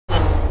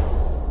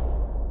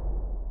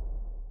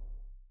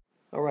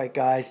Alright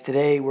guys,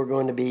 today we're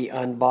going to be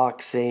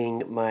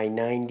unboxing my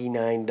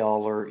 $99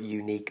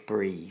 Yuneec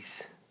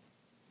Breeze.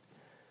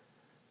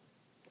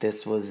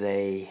 This was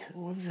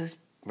what was this,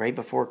 right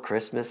before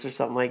Christmas or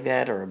something like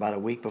that, or about a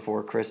week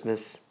before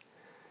Christmas.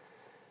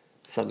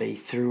 Somebody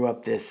threw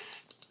up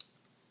this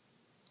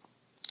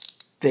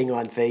thing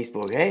on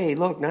Facebook. Hey,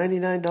 look,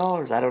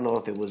 $99. I don't know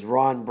if it was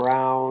Ron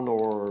Brown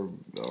or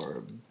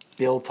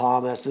Bill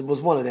Thomas. It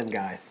was one of them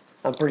guys.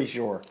 I'm pretty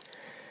sure.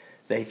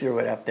 They threw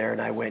it up there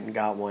and I went and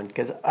got one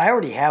because I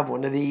already have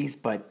one of these,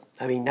 but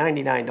I mean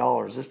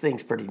 $99, this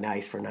thing's pretty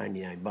nice for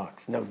 99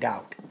 bucks, no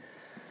doubt.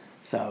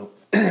 So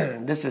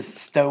this is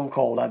stone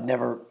cold. I've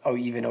never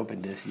even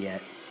opened this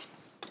yet.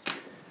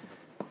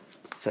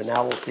 So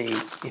now we'll see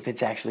if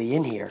it's actually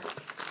in here.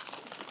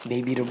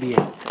 Maybe it'll be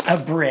a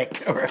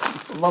brick or a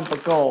lump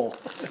of coal.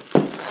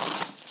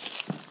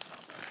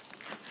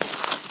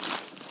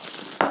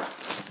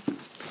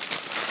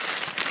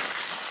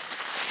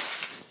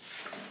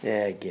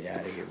 Yeah, get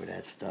out of here with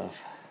that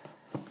stuff.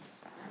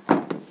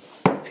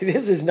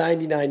 This is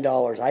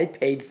 $99. I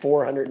paid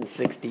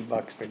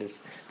 $460 for this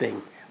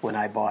thing when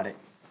I bought it.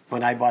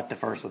 When I bought the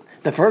first one.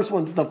 The first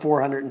one's the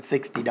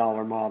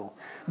 $460 model.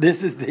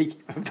 This is the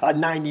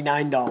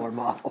 $99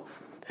 model.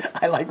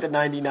 I like the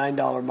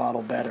 $99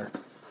 model better.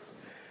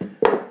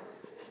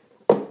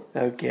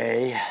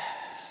 Okay.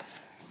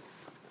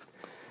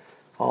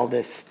 All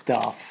this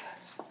stuff,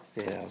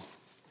 you know.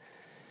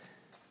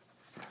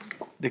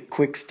 The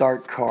quick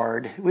start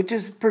card, which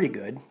is pretty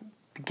good.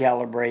 The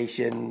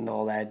calibration,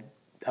 all that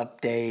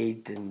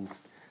update and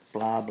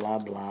blah, blah,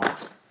 blah.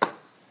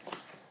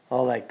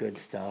 All that good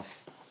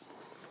stuff.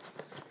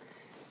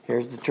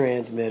 Here's the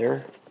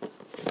transmitter.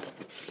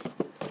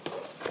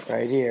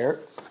 Right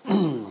here.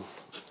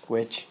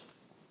 Which,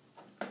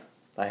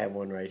 I have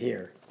one right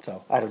here.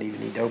 So, I don't even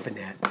need to open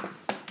that.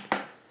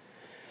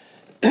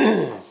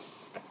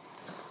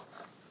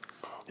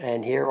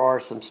 And here are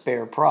some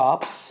spare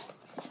props,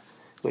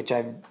 which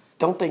I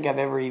don't think I've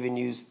ever even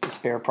used the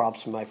spare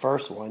props from my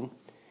first one.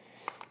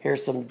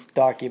 Here's some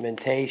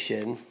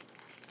documentation.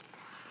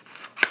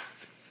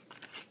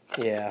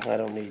 Yeah, I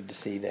don't need to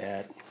see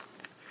that.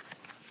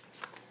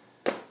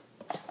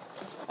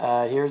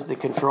 Here's the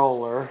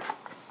controller,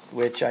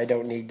 which I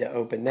don't need to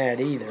open that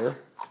either.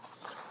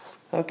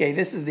 Okay,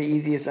 this is the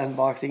easiest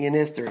unboxing in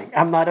history.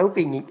 I'm not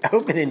opening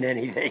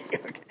anything,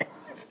 okay,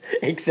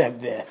 except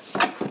this.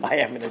 I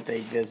am going to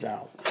take this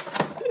out.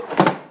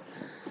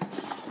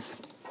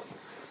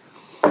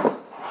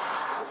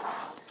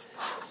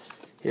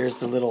 Here's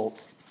the little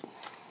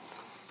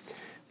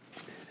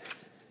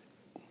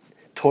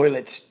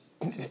toilet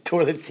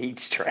seat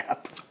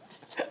strap.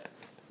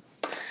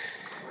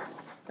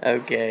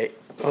 Okay.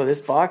 Oh,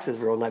 this box is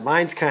real nice.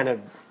 Mine's kind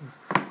of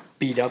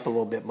beat up a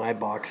little bit, my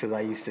box, because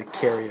I used to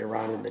carry it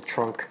around in the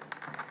trunk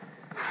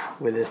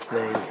with this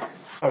thing.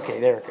 Okay,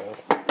 there it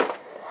goes.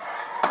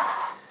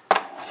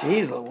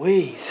 Jeez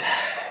Louise.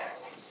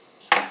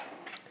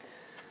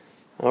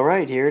 All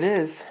right, here it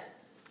is.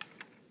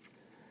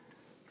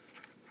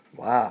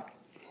 Wow.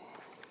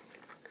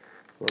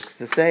 Looks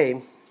the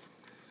same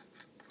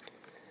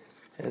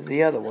as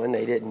the other one.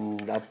 They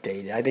didn't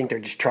update it. I think they're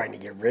just trying to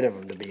get rid of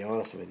them, to be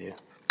honest with you.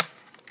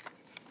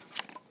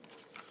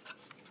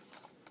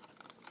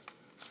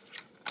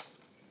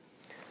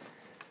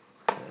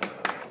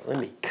 Let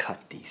me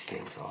cut these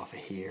things off of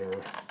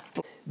here.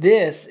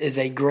 This is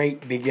a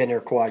great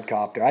beginner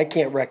quadcopter. I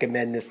can't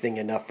recommend this thing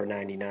enough for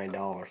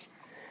 $99.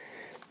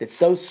 It's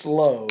so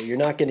slow, you're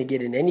not going to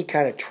get in any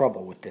kind of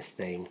trouble with this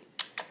thing.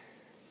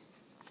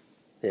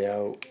 You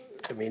know,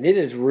 I mean, it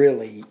is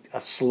really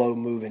a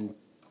slow-moving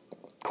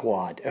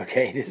quad,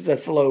 okay? This is a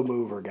slow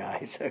mover,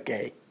 guys,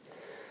 okay?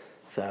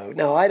 So,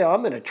 no,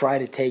 I'm going to try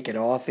to take it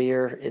off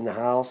here in the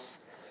house.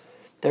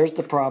 There's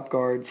the prop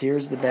guards.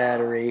 Here's the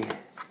battery.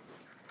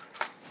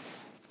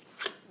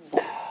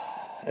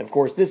 Of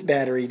course, this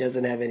battery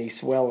doesn't have any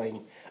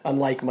swelling,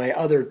 unlike my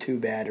other two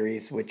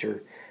batteries, which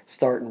are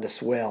starting to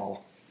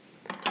swell.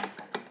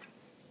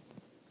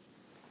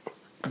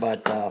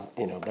 But,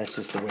 you know, that's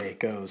just the way it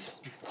goes.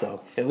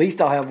 So, at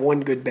least I'll have one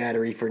good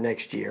battery for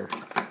next year.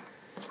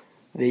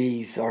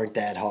 These aren't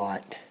that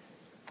hot.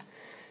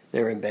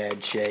 They're in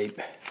bad shape.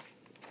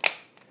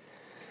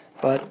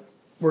 But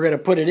we're going to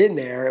put it in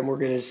there, and we're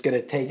just going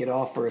to take it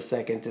off for a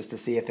second just to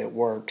see if it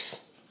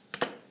works.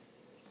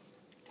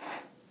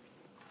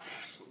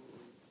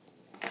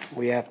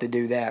 We have to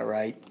do that,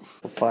 right?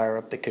 We'll fire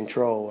up the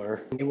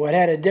controller. It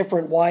had a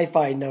different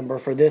Wi-Fi number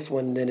for this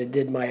one than it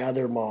did my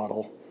other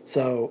model.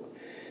 So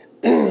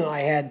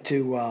I had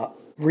to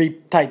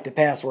re-type the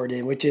password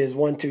in, which is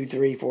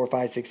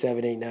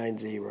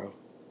 12345678890.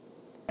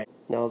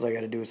 Now all I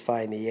got to do is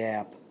find the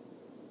app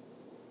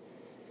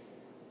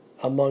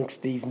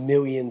amongst these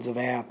millions of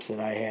apps that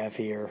I have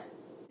here.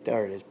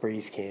 There it is,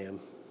 Breeze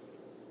Cam.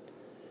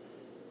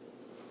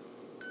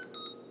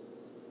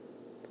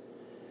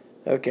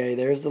 Okay,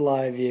 there's the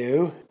live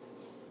view.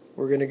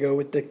 We're going to go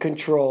with the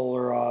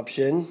controller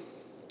option.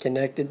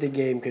 Connected to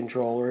game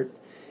controller.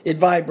 It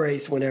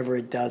vibrates whenever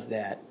it does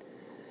that.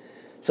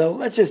 So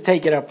let's just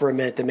take it up for a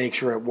minute to make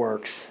sure it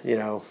works, you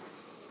know.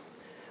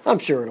 I'm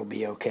sure it'll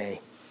be okay.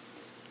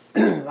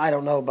 I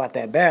don't know about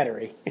that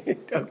battery.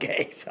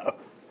 Okay, so.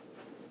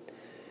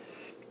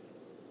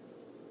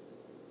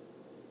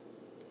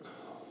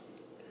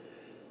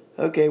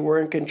 Okay, we're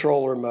in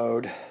controller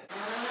mode.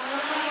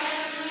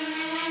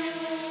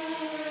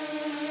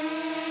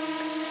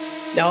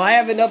 Now, I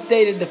haven't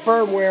updated the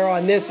firmware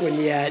on this one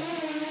yet,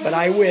 but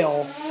I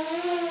will.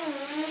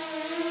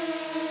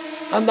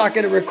 I'm not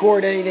going to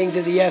record anything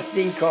to the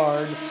SD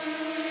card.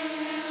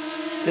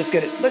 Just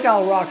gonna look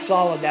how rock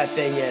solid that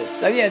thing is.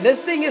 So yeah, this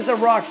thing is a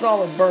rock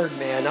solid bird,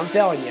 man. I'm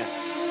telling you,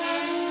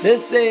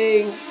 this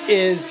thing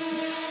is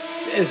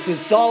as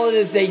solid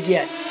as they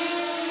get,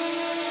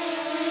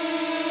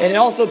 and it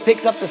also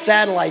picks up the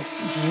satellites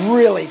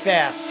really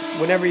fast.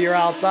 Whenever you're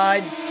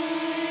outside,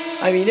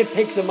 I mean, it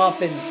picks them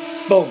up and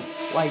boom,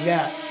 like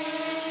that.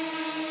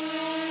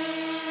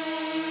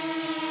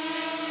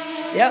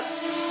 Yep.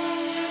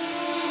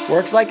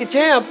 Works like a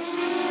champ.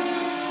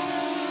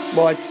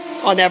 Well, it's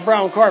on that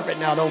brown carpet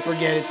now, don't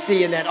forget. It's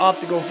seeing that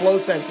optical flow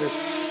sensor.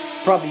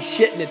 Probably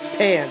shitting its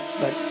pants,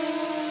 but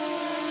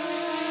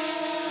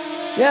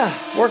yeah,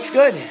 works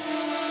good.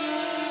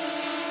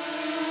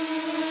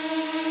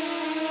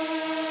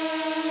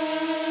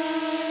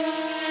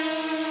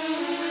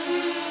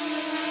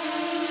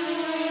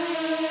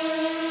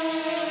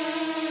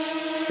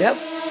 Yep.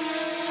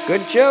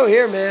 Good show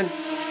here, man.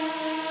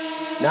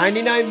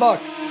 99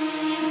 bucks.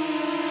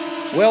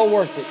 Well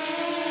worth it.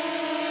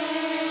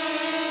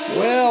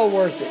 Well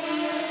worth it.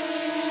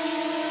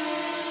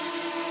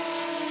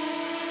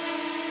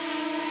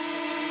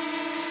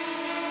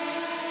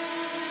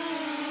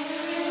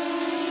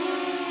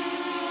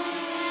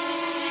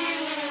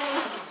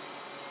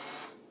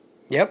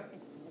 Yep.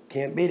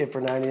 Can't beat it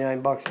for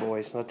 99 bucks,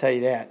 boys. I'll tell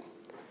you that.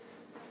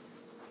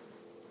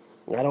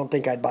 I don't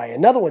think I'd buy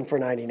another one for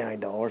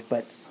 $99,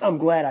 but I'm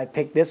glad I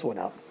picked this one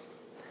up.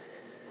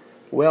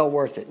 Well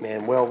worth it,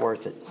 man. Well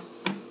worth it.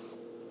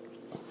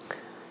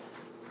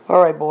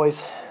 All right,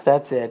 boys.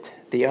 That's it.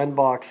 The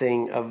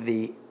unboxing of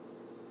the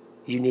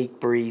Yuneec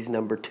Breeze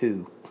number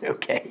 2.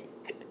 Okay.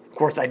 Of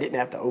course, I didn't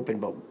have to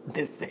open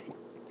this thing.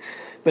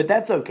 But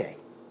that's okay.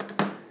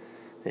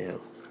 You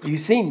know, you've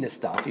seen this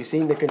stuff. You've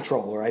seen the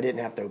controller. I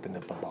didn't have to open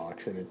up the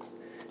box. And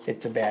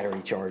it's a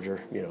battery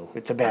charger. You know,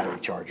 it's a battery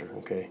charger.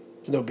 Okay.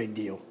 It's no big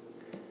deal.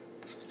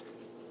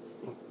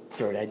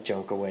 Throw that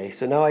junk away.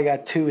 So now I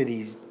got 2 of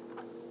these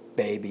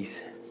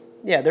babies.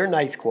 Yeah, they're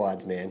nice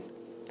quads, man.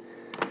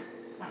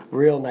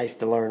 Real nice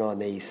to learn on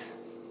these.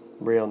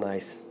 Real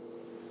nice.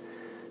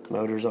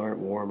 Motors aren't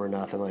warm or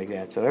nothing like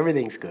that. So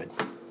everything's good.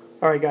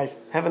 All right, guys.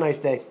 Have a nice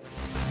day.